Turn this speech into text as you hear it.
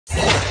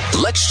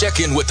Let's check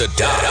in with the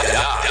doc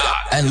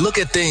and look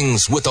at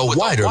things with a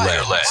wider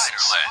lens.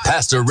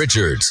 Pastor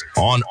Richards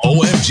on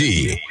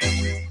OMG.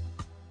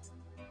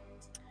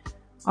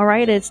 All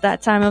right, it's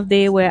that time of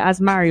day where,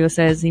 as Mario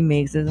says, he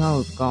makes his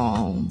house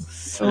gone.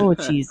 So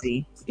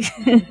cheesy.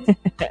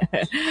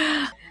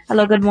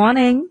 Hello, good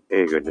morning.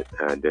 Hey, good,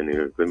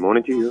 Daniel. Good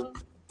morning to you.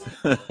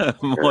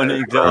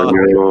 Morning, Doc.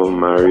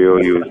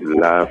 Mario, you was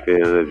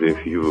laughing as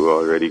if you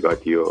already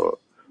got your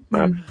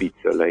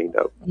pizza lined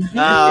up.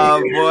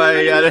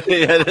 Boy,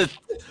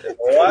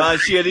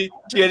 Shady,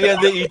 and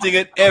they're eating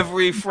it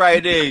every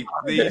Friday.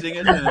 They're eating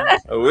it. I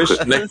wish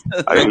next.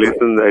 I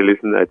listened.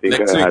 I think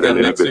Next I had a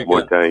weekend, little bit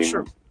more time.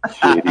 Sure.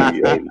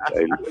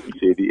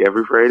 Shady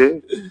every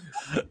Friday.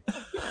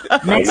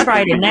 Next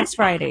Friday. Next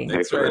Friday.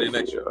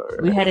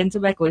 We head into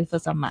Beckwith for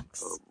some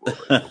Max.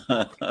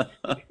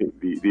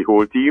 The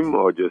whole team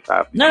or just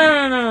half?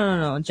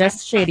 No.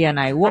 Just Shady and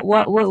I.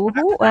 What?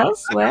 Who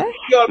else? Where?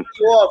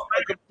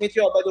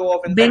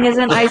 Bing is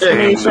in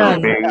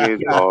isolation. Bing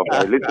is off.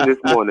 I listened this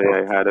morning.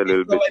 I had a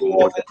little bit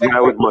more.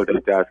 I was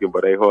multitasking,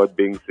 but I heard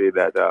Bing say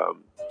that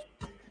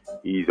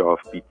he's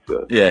off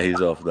pizza. Yeah,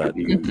 he's off that.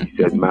 He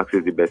said Max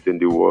is the best in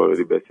the world,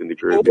 the best in the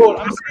Caribbean. The world,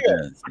 I'm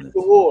serious.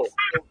 The world.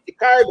 The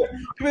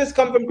Caribbean. Tourists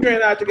come from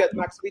Trinidad to get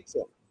Max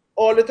pizza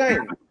all the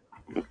time.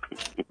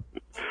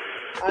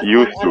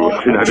 Used to,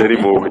 not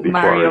anymore with the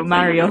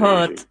Mario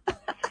hurt.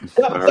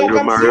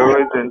 Mario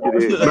is into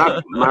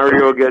the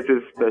Mario gets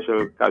his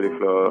special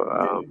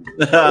cauliflower.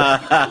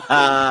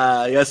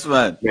 Yes,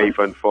 man. Knife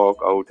and fork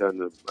out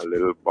and a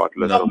little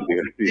bottle or something.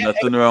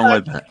 Nothing wrong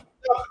with that.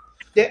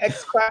 The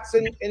expats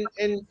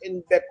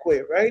in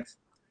Beckwith, right?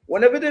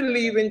 Whenever they're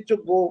leaving to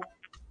go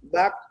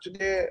back to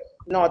the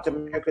North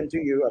American, to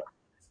Europe,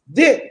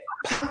 they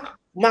pack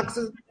Max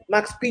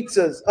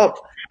pizzas up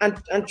and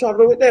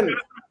travel with them.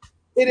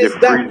 It is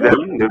that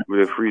good.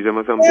 They freeze them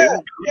or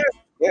something?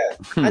 Yeah.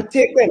 And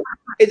take them.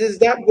 It is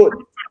that good.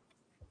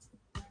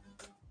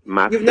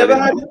 Max You've never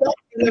had that?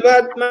 You've never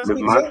had Max with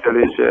pizza? Max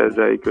selling shares,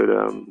 I could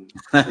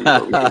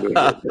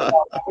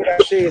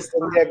Chase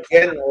them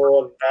again.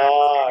 Oh,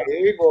 nah.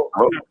 Here we go.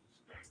 Oh.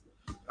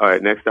 All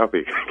right, next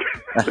topic.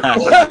 A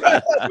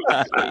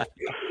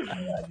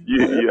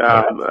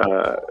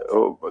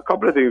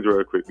couple of things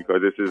real quick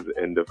because this is the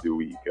end of the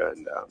week,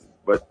 and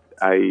but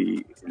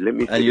let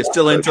me. And you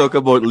still ain't talk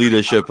about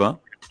leadership, huh?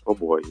 Oh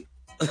boy.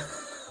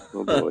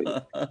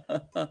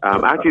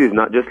 Actually, it's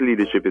not just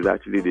leadership; it's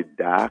actually the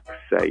dark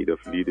side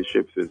of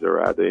leadership. So it's a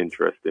rather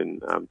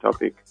interesting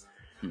topic.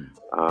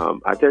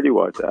 I tell you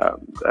what,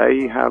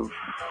 I have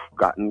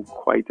gotten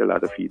quite a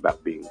lot of feedback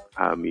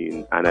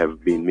and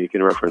I've been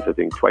making reference, I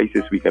think twice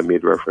this week I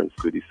made reference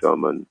to the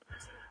sermon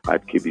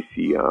at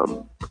KBC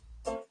on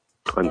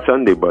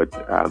Sunday,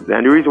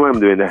 and the reason why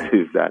I'm doing that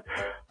is that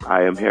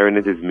I am hearing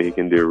it is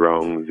making the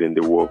rounds in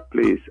the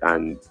workplace,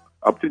 and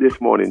up to this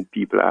morning,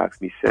 people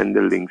asked me, send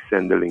the link.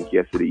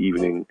 Yesterday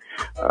evening,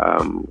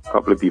 a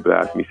couple of people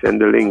asked me,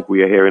 send the link.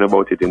 We are hearing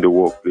about it in the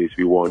workplace.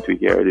 We want to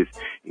hear this.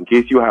 In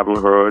case you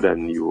haven't heard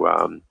and you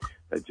are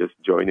just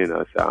joining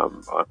us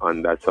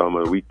on that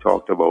sermon, we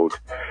talked about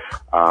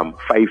 5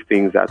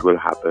 things that will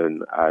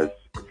happen as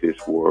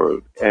this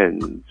world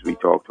ends. We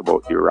talked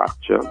about the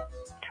rapture.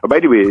 By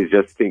the way, it's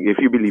just if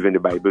you believe in the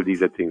Bible,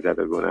 these are things that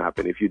are going to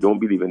happen. If you don't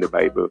believe in the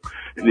Bible,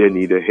 they're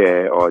neither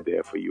here or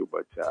there for you.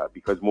 But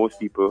because most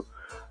people,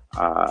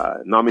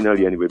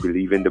 nominally anyway,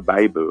 believe in the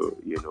Bible,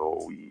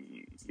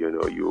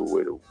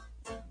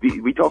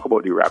 we talk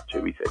about the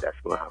rapture. We said that's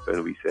going to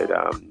happen. We said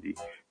the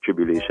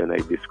tribulation.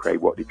 I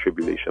described what the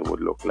tribulation would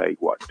look like,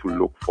 what to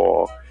look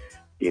for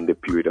in the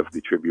period of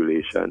the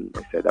tribulation.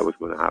 I said that was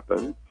going to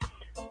happen.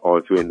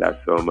 Also in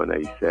that sermon,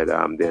 I said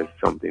there's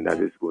something that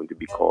is going to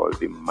be called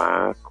the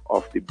mark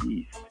of the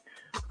beast,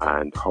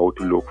 and how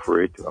to look for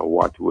it, or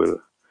what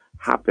will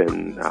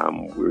happen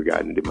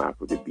regarding the mark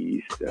of the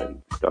beast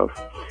and stuff.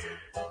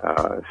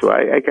 So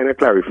I kind of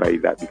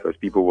clarified that because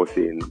people were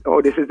saying,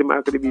 oh, this is the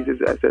mark of the beast.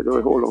 I said,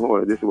 oh, hold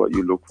on. This is what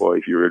you look for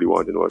if you really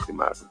want to know what the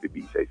mark of the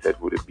beast. I said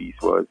who the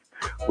beast was,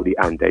 who the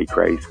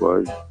Antichrist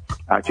was.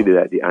 Actually,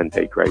 that the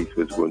Antichrist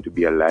was going to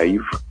be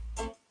alive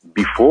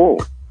before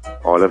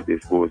all of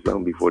this goes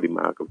down, before the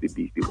mark of the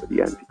beast, before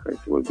the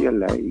Antichrist will be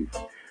alive.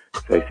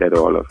 So I said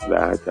all of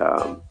that.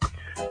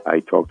 I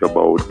talked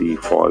about the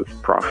false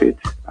prophet.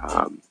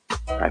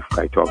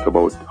 I talked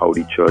about how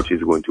the church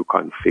is going to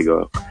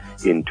configure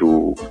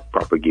into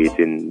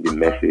propagating the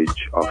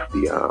message of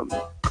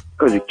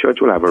because the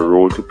church will have a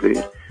role to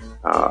play.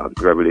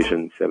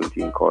 Revelation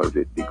 17 calls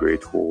it the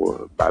great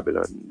whore,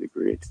 Babylon the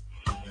Great.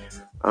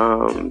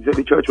 So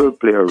the church will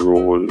play a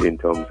role in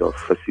terms of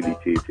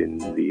facilitating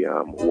the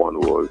one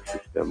world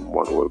system,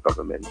 one world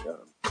government. So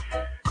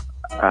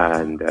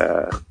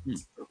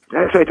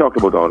I talked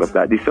about all of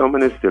that. The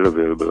sermon is still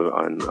available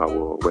on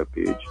our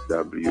webpage,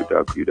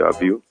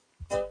 www.kbcsvg.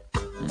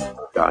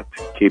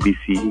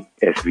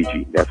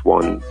 That's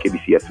one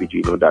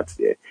KBCSVG. No, that's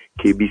there.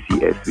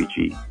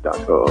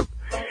 kbcsvg.org.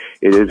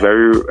 It is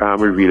very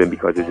revealing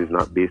because it is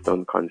not based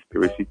on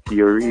conspiracy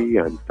theory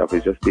and stuff.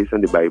 It's just based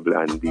on the Bible.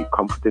 And the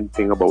comforting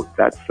thing about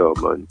that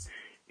sermon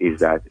is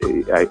that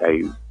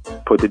I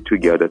put it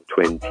together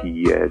 20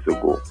 years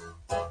ago.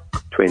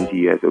 20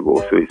 years ago.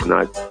 So it's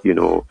not,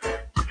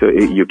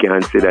 you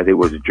can't say that it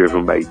was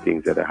driven by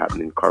things that are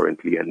happening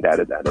currently and da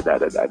da da da da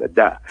da da da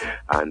da.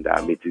 And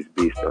it is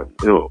based on,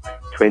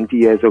 20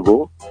 years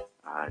ago,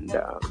 and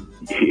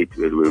it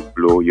will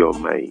blow your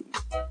mind.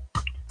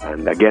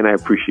 And again, I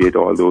appreciate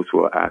all those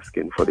who are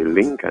asking for the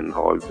link and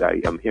all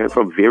that. I'm hearing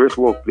from various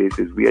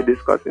workplaces. We are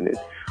discussing it.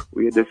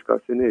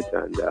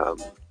 And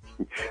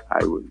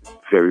I was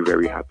very,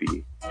 very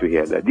happy to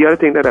hear that. The other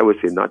thing that I would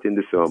say, not in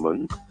the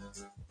sermon,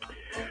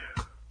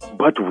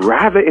 but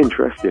rather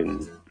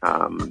interesting,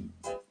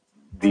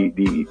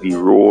 the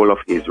role of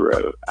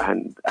Israel.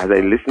 And as I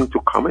listened to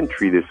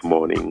commentary this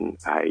morning,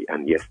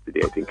 and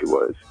yesterday I think it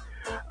was,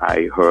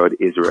 I heard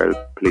Israel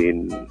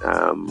playing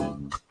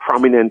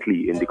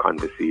prominently in the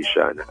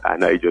conversation,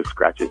 and I just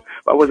scratched it.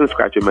 But I wasn't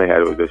scratching my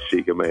head, I was just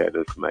shaking my head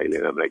and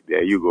smiling. I'm like,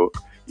 there you go,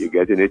 you're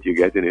getting it.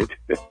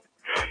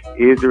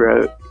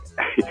 Israel,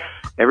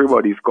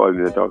 everybody's calling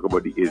and talk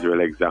about the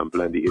Israel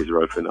example and the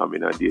Israel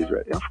phenomenon.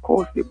 Of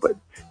course, but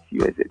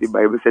the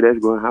Bible said that's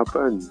going to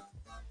happen.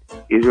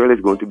 Israel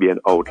is going to be an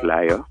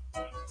outlier.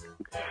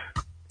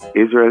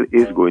 Israel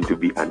is going to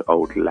be an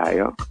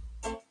outlier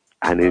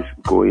and is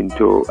going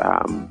to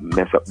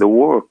mess up the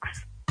works.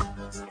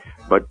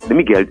 But let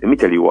me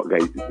tell you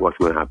what's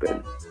going to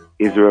happen.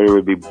 Israel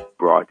will be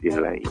brought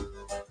in line.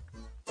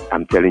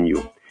 I'm telling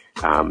you,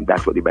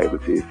 that's what the Bible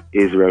says.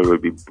 Israel will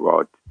be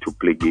brought to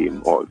play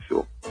game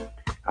also.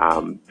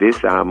 This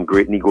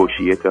great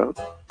negotiator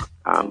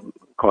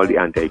called the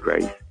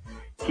Antichrist,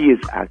 he is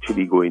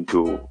actually going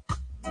to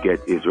get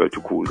Israel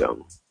to cool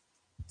down.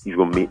 He's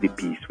going to make the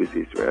peace with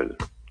Israel,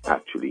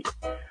 actually.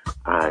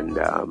 And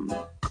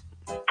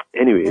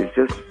anyway, it's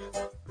just,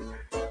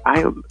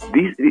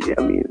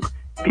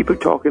 people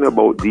talking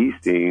about these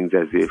things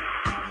as if,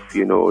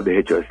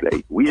 they're just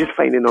like, we just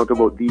finding out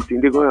about these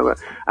things. They're going to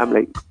I'm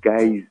like,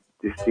 guys,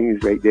 this thing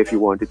is right there. If you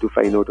wanted to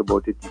find out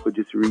about it, you could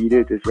just read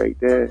it. It's right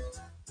there.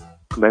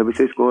 The Bible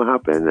says it's going to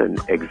happen, and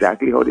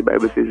exactly how the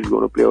Bible says it's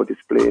going to play out is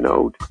playing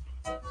out.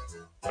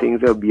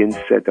 Things are being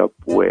set up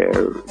where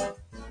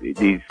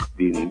the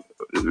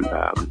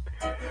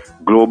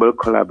global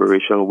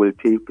collaboration will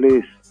take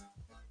place.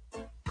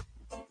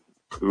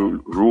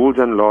 Rules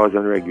and laws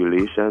and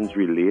regulations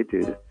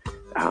related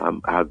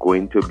are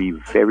going to be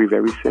very,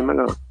 very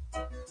similar.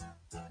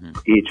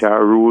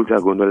 HR rules are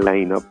going to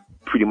line up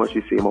pretty much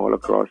the same all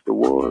across the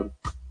world.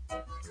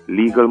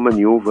 Legal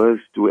maneuvers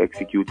to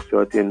execute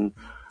certain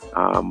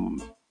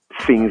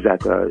things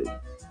that are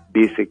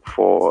basic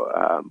for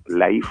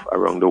life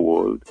around the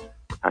world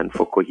and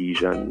for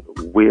cohesion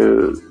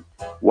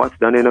what's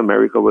done in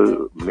America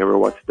will mirror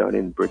what's done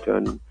in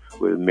Britain,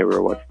 will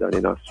mirror what's done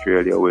in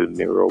Australia, will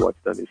mirror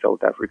what's done in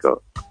South Africa.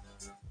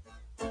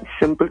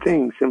 Simple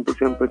thing, simple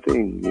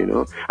thing,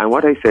 And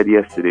what I said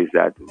yesterday is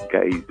that,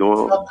 guys,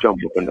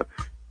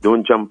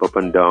 don't jump up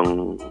and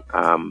down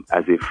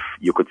as if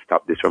you could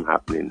stop this from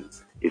happening.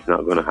 It's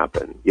not going to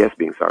happen. Yes,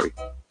 being sorry.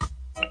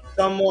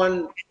 I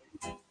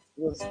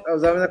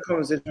was having a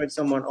conversation with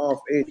someone off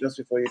air just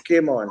before you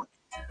came on,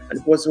 and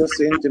the person was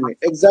saying to me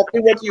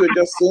exactly what you were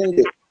just saying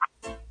there,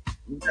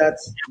 that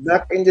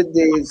back in the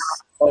days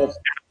of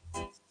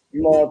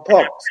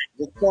smallpox,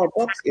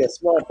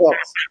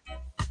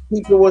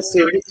 people were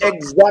saying the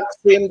exact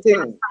same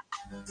thing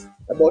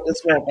about the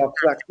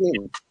smallpox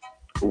vaccine.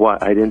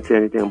 What? I didn't say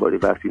anything about the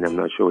vaccine. I'm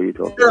not sure what you're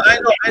talking about.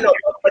 I know,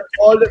 but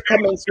all the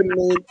comments you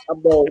made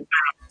about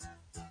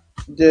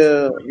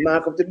the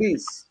mark of the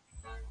beast,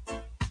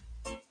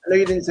 I know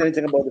you didn't say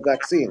anything about the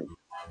vaccine,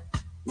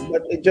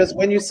 but it just,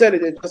 when you said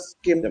it, it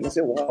just came to me and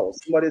said, wow,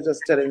 somebody's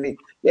just telling me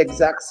the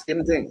exact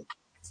same thing.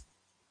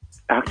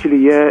 Actually,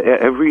 yeah,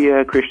 every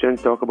year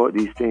Christians talk about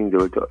these things. They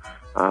will talk.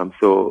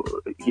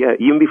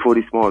 Even before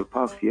the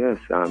smallpox, yes.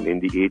 In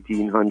the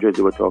 1800s,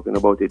 they were talking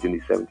about it. In the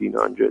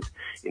 1700s,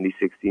 in the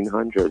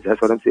 1600s. That's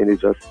what I'm saying.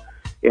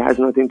 It has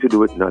nothing to do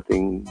with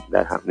nothing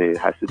that happened. It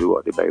has to do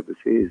with what the Bible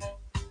says.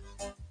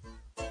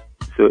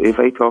 So if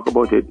I talk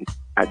about it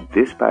at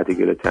this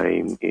particular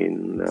time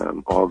in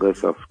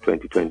August of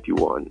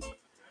 2021,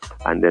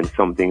 and then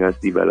something else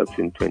develops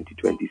in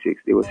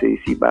 2026, they will say,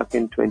 see, back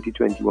in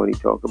 2021, he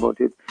talked about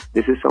it.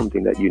 This is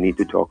something that you need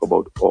to talk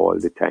about all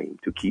the time,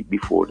 to keep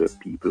before the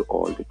people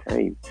all the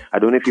time. I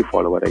don't know if you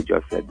follow what I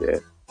just said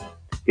there.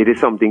 It is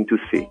something to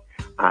say,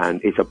 and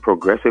it's a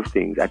progressive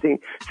thing. I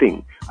think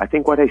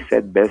what I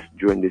said best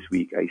during this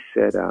week, I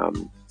said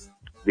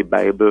the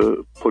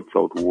Bible puts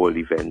out world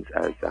events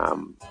as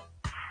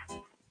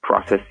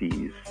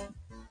processes,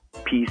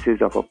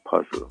 pieces of a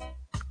puzzle.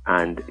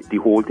 And the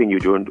whole thing, you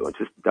don't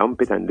just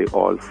dump it and they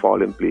all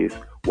fall in place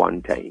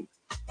one time.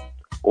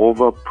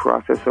 Over a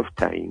process of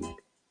time,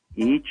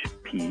 each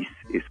piece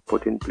is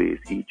put in place,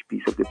 each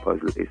piece of the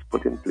puzzle is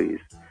put in place,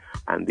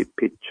 and the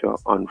picture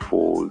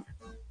unfolds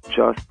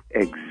just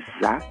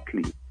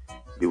exactly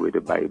the way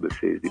the Bible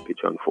says the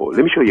picture unfolds.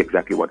 Let me show you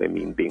exactly what I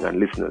mean, Bing, and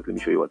listeners, let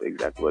me show you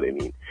exactly what I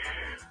mean.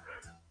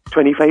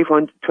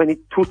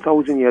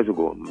 2,000 years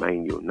ago,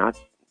 mind you, not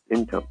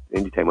in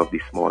the time of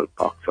the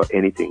smallpox or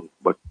anything,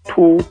 but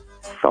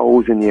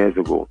 2,000 years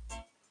ago,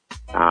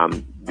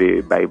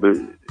 the Bible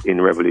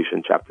in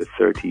Revelation chapter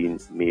 13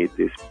 made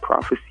this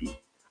prophecy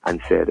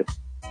and said,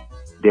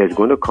 there's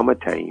going to come a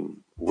time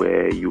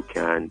where you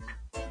can't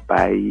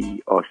buy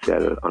or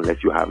sell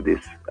unless you have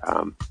this,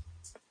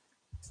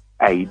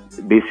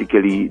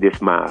 basically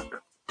this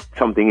mark,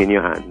 something in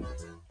your hand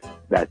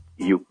that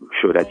you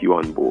show that you're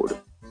on board,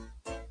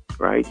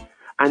 right?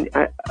 And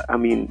I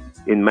mean,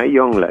 in my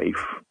young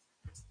life,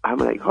 I'm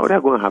like, how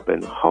that going to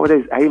happen?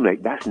 I'm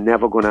like, that's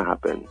never going to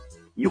happen.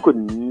 You could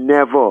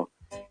never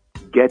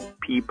get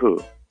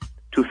people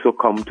to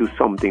succumb to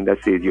something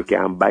that says you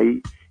can't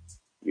buy,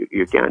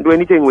 you can't do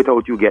anything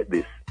without you get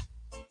this.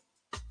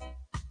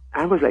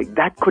 I was like,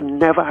 that could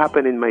never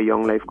happen in my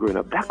young life growing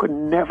up. That could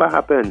never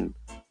happen.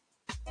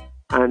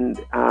 And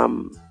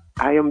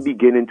I am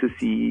beginning to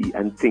see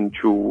and think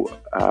through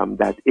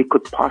that it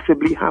could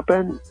possibly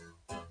happen.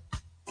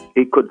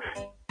 It could,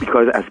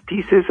 because as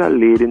pieces are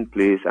laid in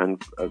place and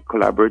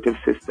collaborative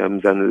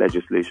systems and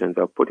legislations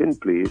are put in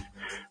place,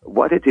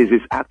 what it is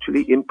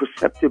actually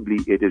imperceptibly,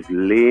 it is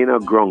laying a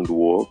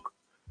groundwork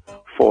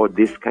for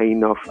this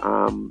kind of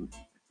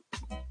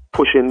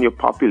pushing your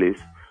populace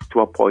to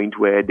a point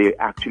where they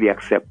actually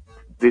accept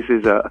this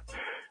is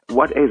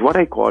what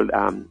I call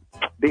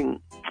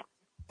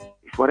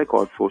it's what I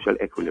call social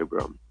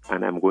equilibrium.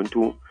 And I'm going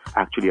to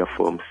actually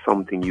affirm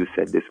something you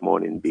said this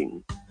morning,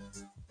 Bing.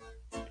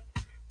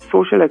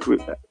 Social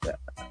equilibrium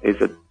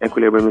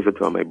is a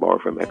term I borrow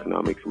from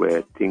economics,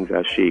 where things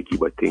are shaky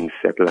but things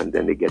settle and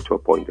then they get to a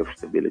point of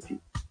stability.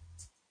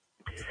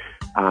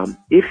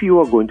 If you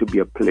are going to be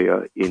a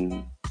player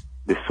in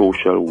the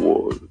social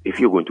world, if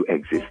you're going to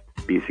exist,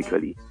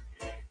 basically,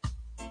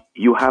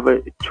 you have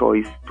a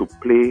choice to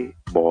play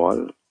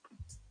ball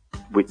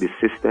with the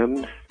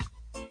systems,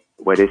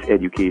 whether it's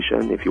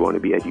education, if you want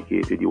to be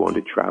educated, you want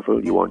to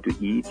travel, you want to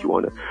eat,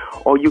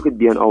 or you could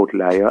be an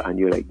outlier and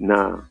you're like,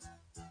 nah.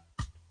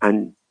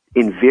 And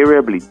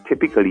invariably,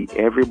 typically,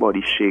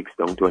 everybody shakes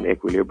down to an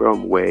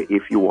equilibrium where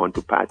if you want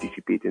to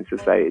participate in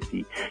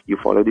society, you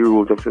follow the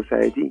rules of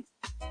society.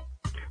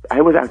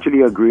 I was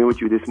actually agreeing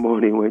with you this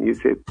morning when you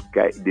said,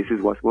 guys, this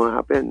is what's going to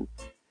happen.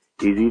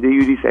 Is either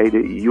you decide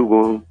that you're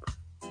going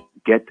to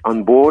get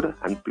on board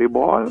and play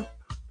ball,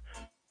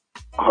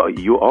 or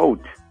you're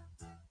out.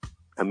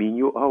 I mean,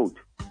 you're out.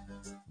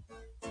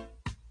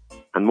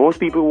 And most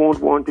people won't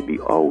want to be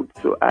out.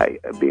 So I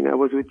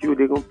was with you,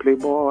 they're going to play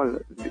ball.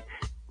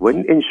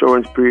 When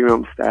insurance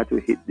premiums start to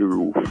hit the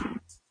roof,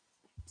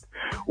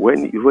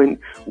 when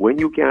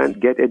you can't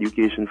get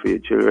education for your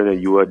children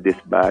and you are this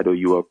bad, or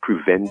you are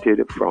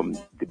prevented from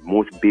the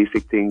most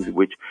basic things,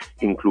 which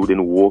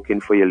including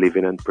working for your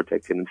living and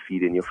protecting and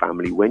feeding your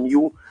family, when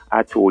you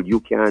are told you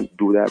can't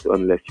do that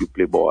unless you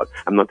play ball.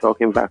 I'm not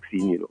talking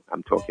vaccine,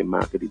 I'm talking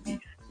mark of the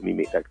beast. Let me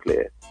make that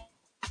clear.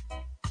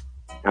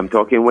 I'm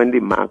talking when the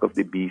mark of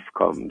the beast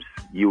comes,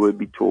 you will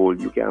be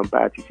told you can't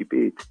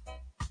participate.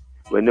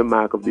 When the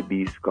mark of the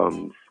beast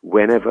comes,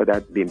 whenever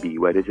that may be,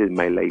 whether it's in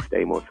my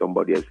lifetime or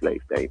somebody else's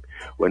lifetime,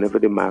 whenever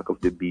the mark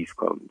of the beast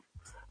comes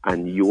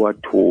and you are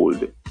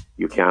told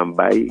you can't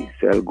buy,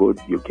 sell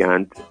goods, you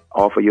can't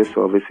offer your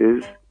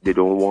services, they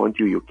don't want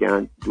you, you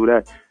can't do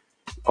that.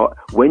 Or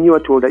when you are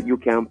told that you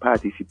can't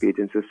participate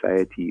in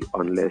society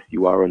unless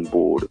you are on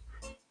board,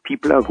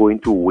 people are going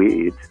to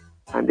wait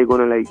and they're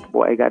going to like,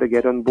 boy, I got to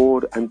get on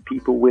board, and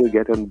people will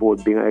get on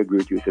board. Being I agree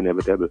with you, it's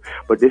inevitable.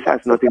 But this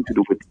has nothing to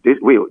do with this.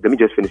 Wait, let me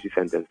just finish the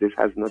sentence. This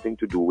has nothing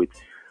to do with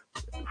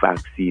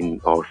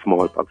vaccine or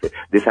smallpox.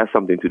 This has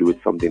something to do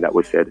with something that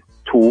was said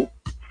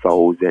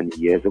 2,000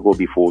 years ago,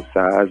 before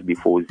SARS,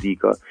 before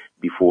Zika,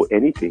 before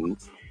anything.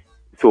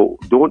 So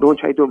don't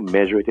try to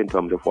measure it in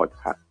terms of what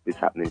is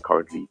happening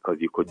currently, because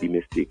you could be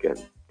mistaken.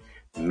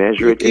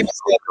 Measure it.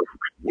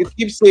 You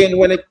keep saying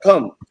when it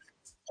comes.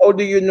 How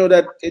do you know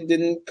that it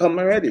didn't come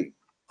already?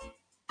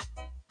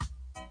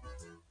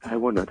 I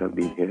would not have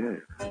been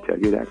here. I'll tell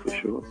you that for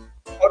sure.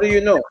 How do you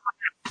know?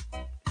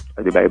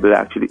 The Bible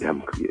actually,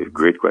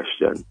 great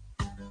question.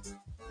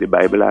 The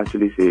Bible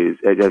actually says,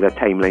 there's a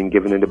timeline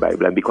given in the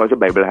Bible, and because the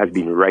Bible has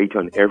been right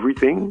on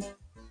everything,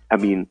 I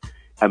mean,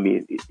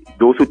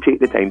 those who take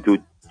the time to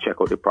check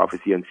out the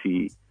prophecy and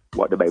see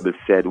what the Bible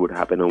said would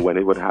happen and when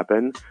it would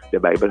happen, the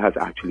Bible has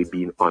actually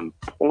been on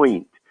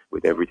point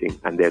with everything,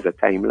 and there's a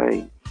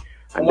timeline.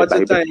 And what's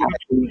the Bible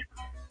the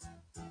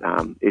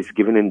actually is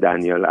given in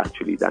Daniel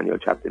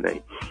chapter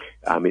 9.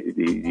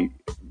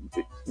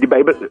 The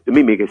Bible, let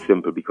me make it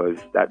simple because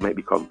that might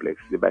be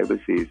complex. The Bible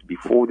says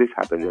before this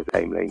happens, there's a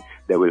timeline.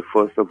 There will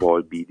first of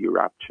all be the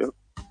rapture.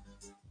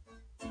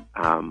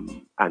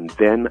 And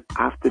then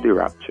after the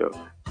rapture,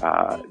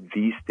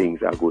 these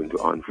things are going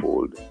to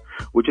unfold.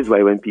 Which is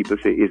why when people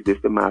say, is this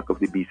the mark of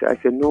the beast? I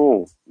say,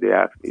 no. They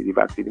ask me, the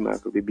vaccine the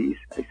mark of the beast?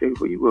 I say,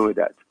 where you going with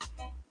that?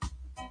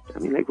 I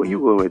mean, like, where you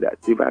going with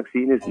that? The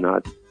vaccine is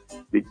not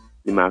the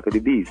mark of the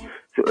beast.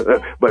 So,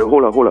 but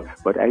hold on.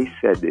 But I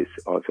said this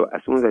also.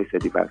 As soon as I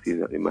said the vaccine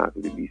is not the mark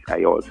of the beast,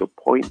 I also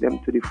point them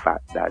to the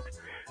fact that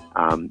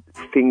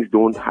things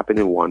don't happen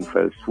in one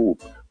fell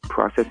swoop.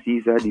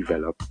 processes are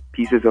developed,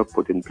 pieces are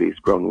put in place,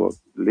 groundwork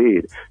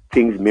laid,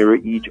 things mirror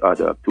each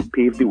other to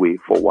pave the way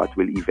for what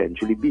will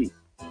eventually be.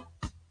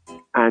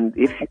 And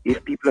if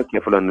people are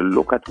careful and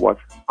look at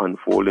what's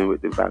unfolding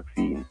with the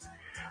vaccine,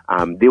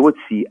 they would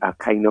see a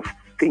kind of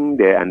thing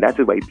there, and that's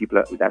why people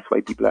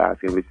are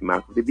asking with the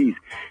mark of the beast,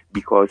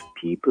 because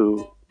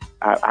people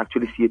are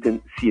actually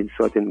seeing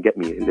certain. Get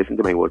me, listen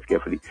to my words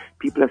carefully.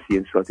 People are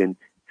seeing certain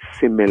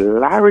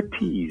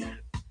similarities,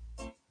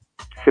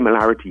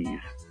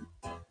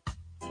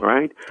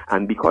 right?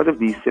 And because of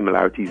these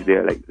similarities,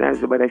 they're like that's.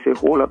 But I say,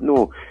 hold up,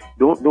 no,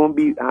 don't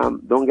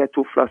get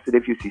too flustered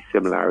if you see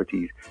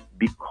similarities,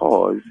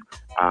 because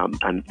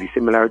and the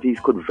similarities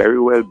could very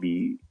well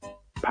be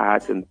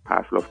part and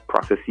parcel of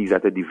processes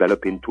that are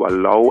developing to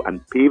allow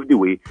and pave the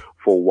way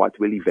for what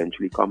will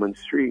eventually come on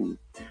stream.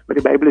 But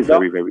the Bible is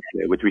very, very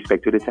clear with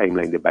respect to the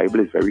timeline. The Bible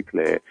is very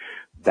clear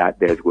that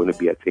there's going to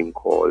be a thing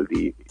called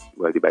the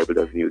Bible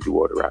doesn't use the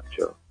word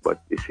rapture,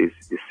 but it says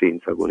the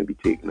saints are going to be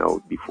taken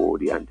out before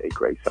the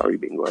Antichrist. Sorry,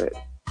 Ben, go ahead.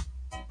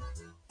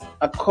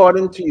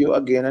 According to you,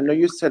 again, I know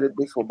you said it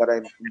before, but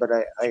I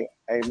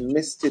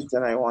missed it,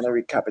 and I want to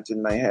recap it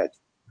in my head.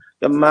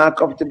 The mark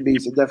of the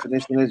beast, the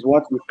definition is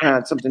what you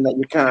can't, something that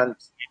you can't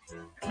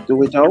do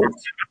without.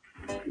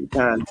 You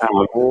can't.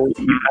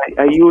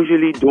 I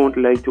usually don't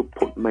like to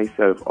put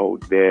myself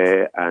out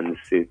there and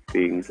say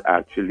things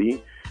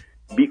actually,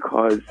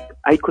 because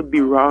I could be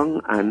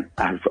wrong, and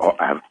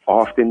I've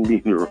often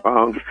been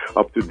wrong.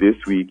 Up to this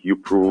week, you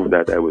proved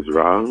that I was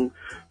wrong.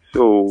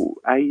 So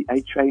I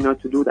try not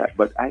to do that,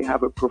 but I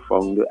have a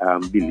profound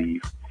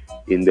belief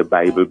in the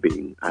Bible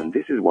being, and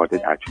this is what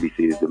it actually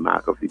says the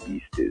mark of the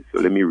beast is. So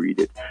let me read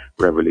it.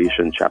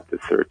 Revelation chapter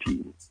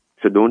 13.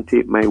 So don't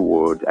take my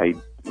word. I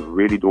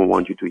really don't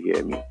want you to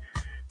hear me.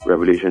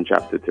 Revelation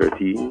chapter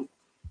 13,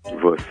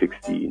 verse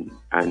 16.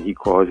 And he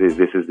causes,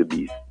 this is the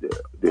beast,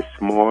 the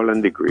small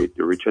and the great,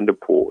 the rich and the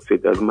poor. So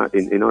it doesn't matter.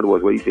 In other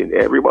words, what he's saying,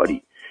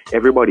 everybody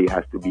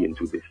has to be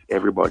into this.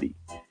 Everybody.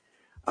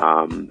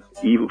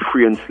 Even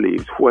free and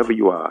slaves, whoever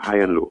you are, high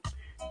and low,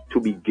 to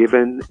be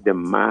given the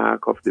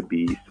mark of the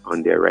beast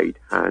on their right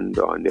hand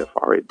or on their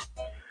forehead.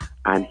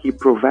 And he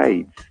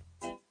provides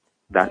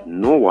that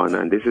no one,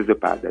 and this is the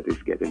part that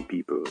is getting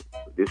people,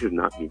 this is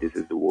not me, this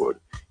is the word.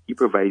 He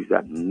provides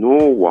that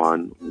no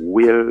one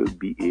will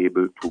be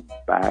able to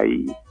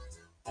buy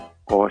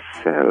or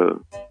sell,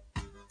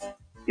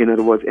 in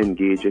other words,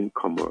 engage in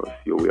commerce,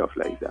 your way of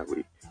life that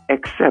way,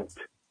 except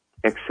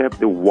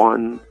the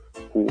one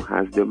who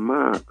has the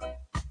mark.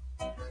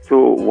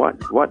 So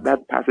what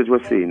that passage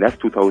was saying, that's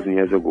 2,000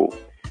 years ago.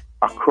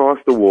 Across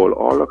the world,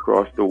 all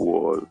across the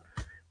world,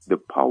 the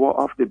power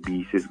of the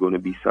beast is going to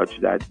be such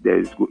that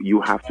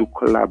you have to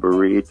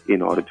collaborate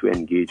in order to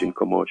engage in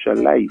commercial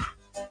life.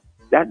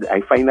 That I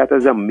find that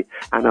as an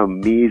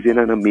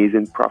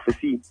amazing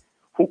prophecy.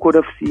 Who could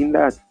have seen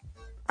that?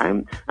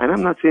 I'm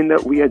not saying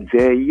that we are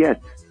there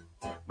yet,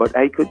 but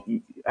I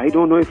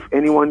don't know if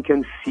anyone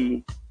can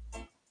see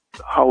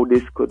how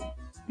this could,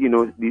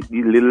 the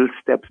little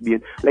steps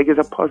being, like it's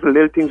a puzzle,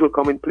 little things will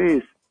come in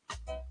place.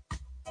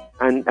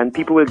 And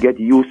people will get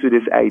used to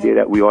this idea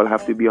that we all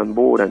have to be on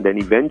board. And then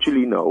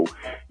eventually now,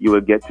 you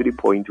will get to the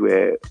point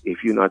where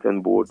if you're not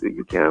on board,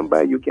 you can't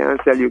buy, you can't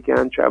sell, you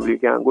can't travel, you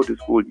can't go to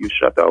school, you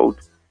shut out.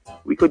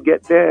 We could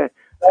get there.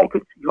 I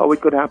could see how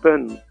it could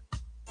happen.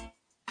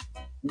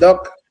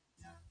 Doc,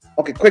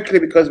 okay, quickly,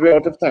 because we're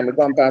out of time. We're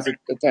going past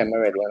the time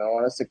already, and I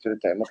want to stick to the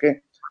time, okay?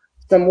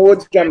 Some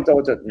words jumped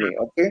out at me,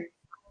 okay?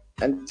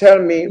 And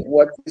tell me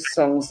what this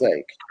sounds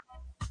like.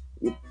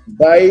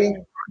 Buy,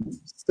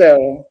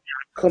 sell,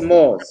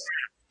 commerce,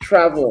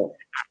 travel,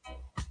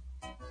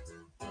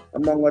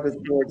 among other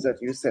words that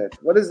you said.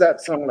 What does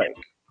that sound like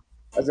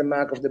as a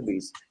mark of the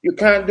beast? You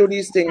can't do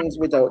these things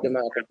without the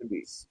mark of the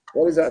beast.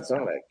 What does that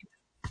sound like?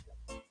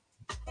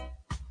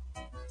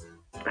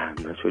 I'm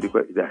not sure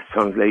that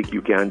sounds like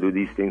you can't do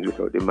these things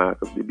without the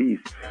mark of the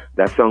beast.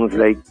 That sounds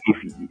like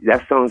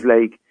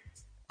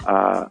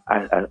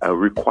a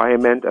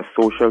requirement, a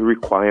social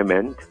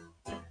requirement,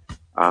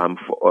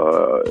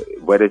 for,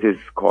 whether it is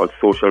called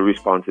social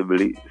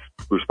responsibility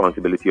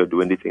or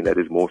doing the thing that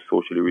is most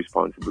socially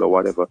responsible or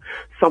whatever,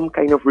 some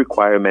kind of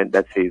requirement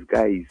that says,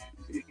 guys,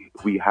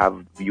 we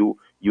have you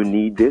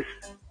need this,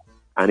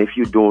 and if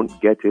you don't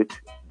get it,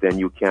 then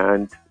you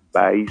can't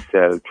buy,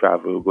 sell,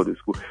 travel, go to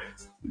school.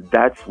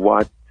 That's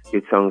what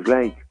it sounds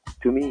like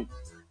to me.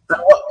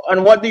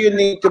 And what do you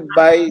need to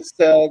buy,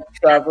 sell,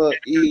 travel,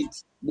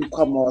 eat, do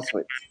commerce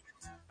with?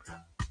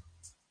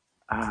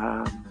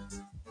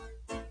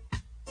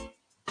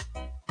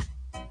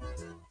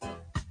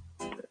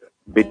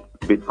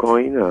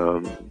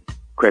 Bitcoin,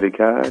 credit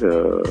card,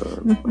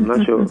 I'm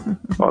not sure,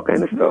 all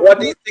kind of stuff. What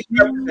do these things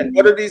represent?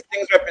 What do these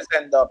things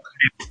represent, Doc?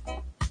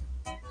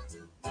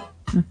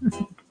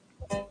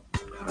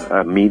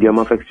 A medium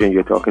of exchange.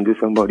 You're talking to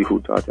somebody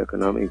who taught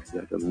economics.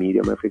 There's a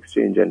medium of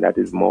exchange, and that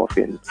is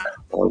morphing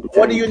all the time.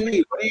 What do you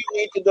need? What do you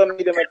need to do a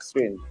medium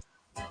exchange?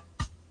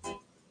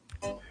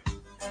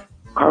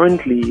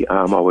 Currently,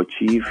 our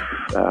chief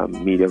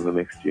medium of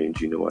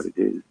exchange, you know what it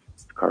is?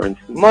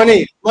 currency.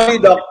 Money,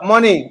 doc,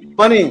 money.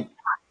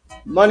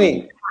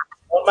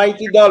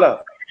 Almighty dollar.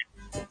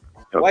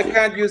 Why Okay.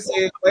 can't you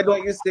say? Why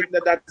don't you say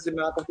that that is the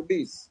mark of the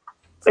beast?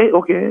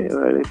 Okay,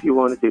 well, if you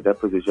want to take that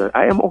position,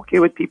 I am okay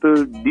with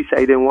people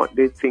deciding what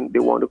they think they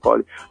want to call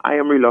it. I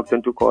am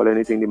reluctant to call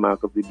anything the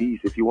mark of the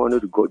beast. If you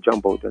wanted to go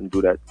jump out and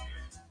do that,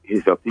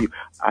 it's up to you.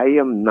 I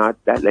am not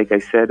that, like I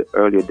said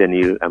earlier,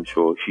 Danielle, I'm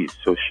sure she's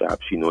so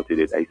sharp, she noted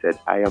it. I said,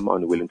 I am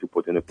unwilling to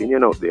put an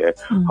opinion out there.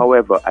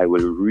 However, I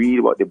will read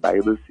what the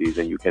Bible says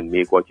and you can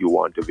make what you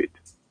want of it.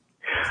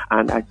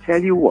 And I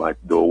tell you what,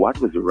 though, what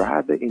was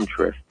rather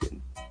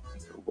interesting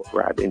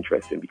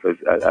because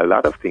a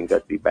lot of things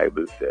that the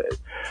Bible says,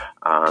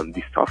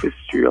 the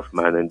sophistry of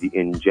man and the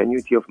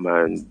ingenuity of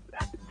man,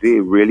 they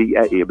really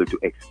are able to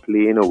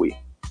explain away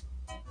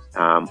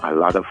a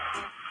lot of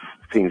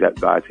things that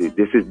God says.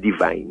 This is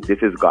divine. This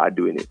is God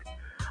doing it.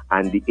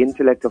 And the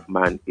intellect of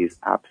man is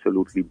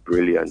absolutely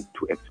brilliant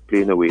to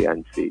explain away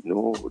and say,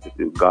 no, this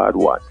is God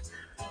what?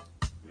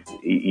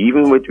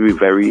 Even with the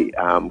very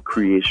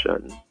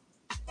creation,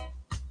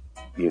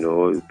 you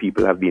know,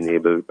 people have been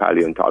able,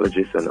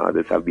 paleontologists and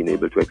others have been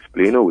able to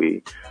explain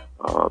away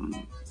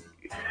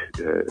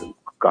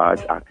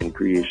God's act in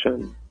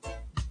creation,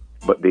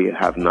 but they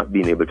have not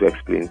been able to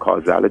explain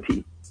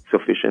causality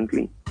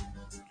sufficiently.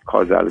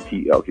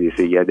 Causality, okay, they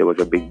say, yeah, there was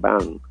a big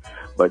bang,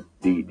 but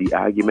the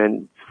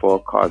argument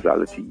for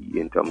causality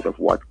in terms of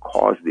what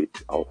caused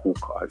it or who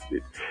caused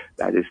it,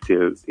 that is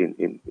still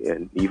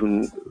and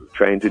even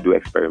trying to do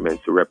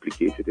experiments to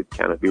replicate it, it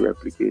cannot be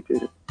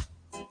replicated.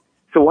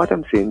 So what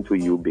I'm saying to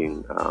you,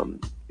 Bing,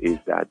 is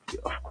that,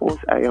 of course,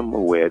 I am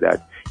aware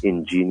that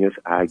ingenious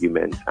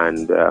arguments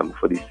and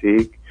for the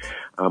sake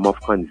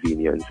of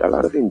convenience, a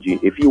lot of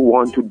if you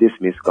want to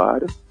dismiss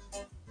God,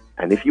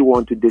 and if you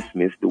want to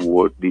dismiss the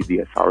word, the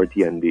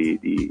authority and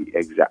the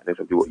exactness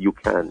of the word, you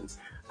can.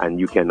 And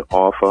you can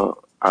offer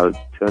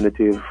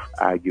alternative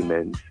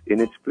arguments in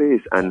its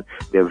place. And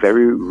they're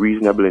very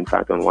reasonable. In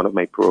fact, on one of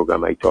my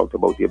programs, I talked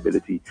about the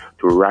ability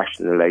to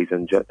rationalize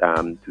and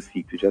to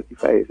seek to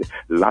justify it.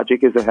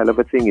 Logic is a hell of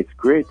a thing. It's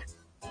great.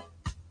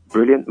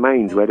 Brilliant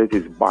minds, whether it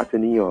is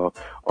botany or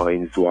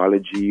in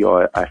zoology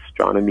or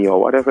astronomy or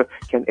whatever,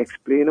 can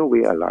explain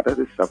away a lot of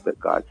the stuff that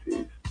God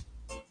says.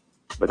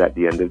 But at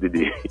the end of the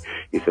day,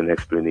 it's an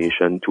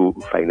explanation to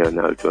find an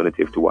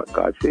alternative to what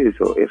God says.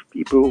 So if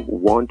people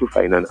want to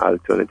find an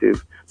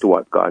alternative to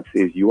what God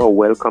says, you are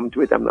welcome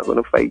to it. I'm not going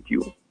to fight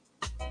you.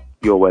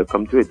 You're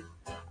welcome to it.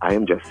 I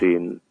am just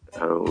saying,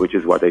 which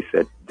is what I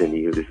said,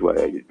 Danielle, this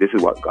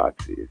is what God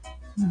says.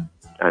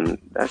 And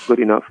that's good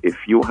enough. If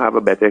you have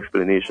a better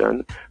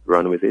explanation,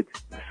 run with it.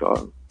 That's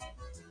all.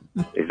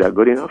 Is that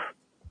good enough?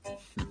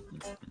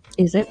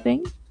 Is it,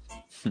 Bing?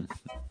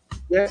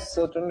 Yes,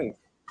 certainly.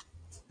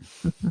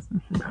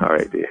 All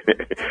right.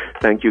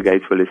 Thank you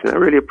guys for listening. I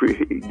really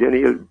appreciate,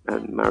 Danielle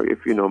and Mary,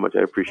 if you know much,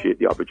 I appreciate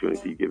the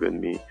opportunity given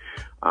me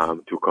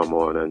to come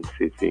on and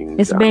say things.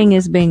 It's Bing,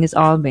 it's Bing, it's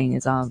all Bing,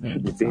 it's all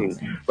Bing. It's all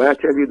Bing. But I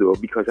tell you though,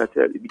 because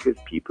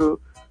people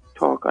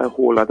talk a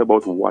whole lot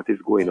about what is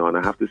going on.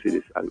 I have to say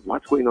this,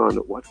 what's going on,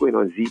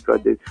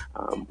 Zika, the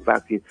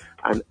vaccine.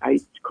 And I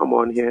come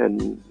on here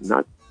and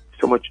not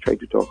so much try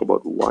to talk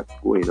about what's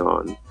going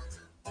on,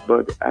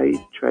 but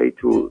I try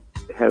to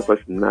help us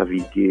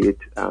navigate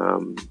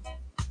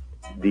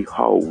the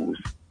hows.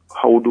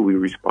 How do we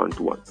respond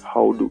to what?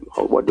 How do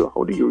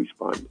you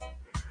respond?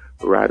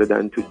 Rather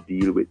than to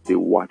deal with the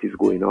what is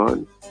going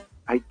on,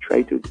 I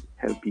try to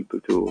help people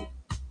to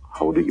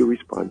how do you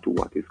respond to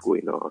what is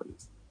going on?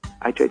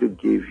 I try to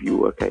give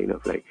you a kind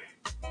of like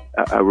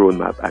a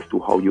roadmap as to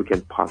how you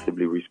can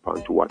possibly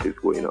respond to what is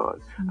going on.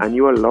 Mm-hmm. And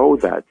you allow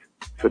that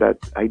so that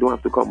I don't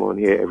have to come on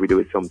here every day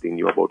with something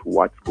new about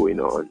what's going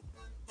on,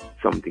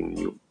 something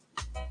new.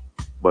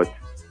 But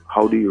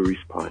how do you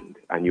respond?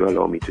 And you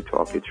allow me to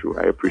talk it through.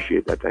 I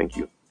appreciate that. Thank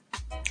you.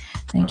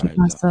 Thank you,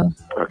 Pastor.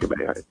 Okay,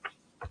 bye.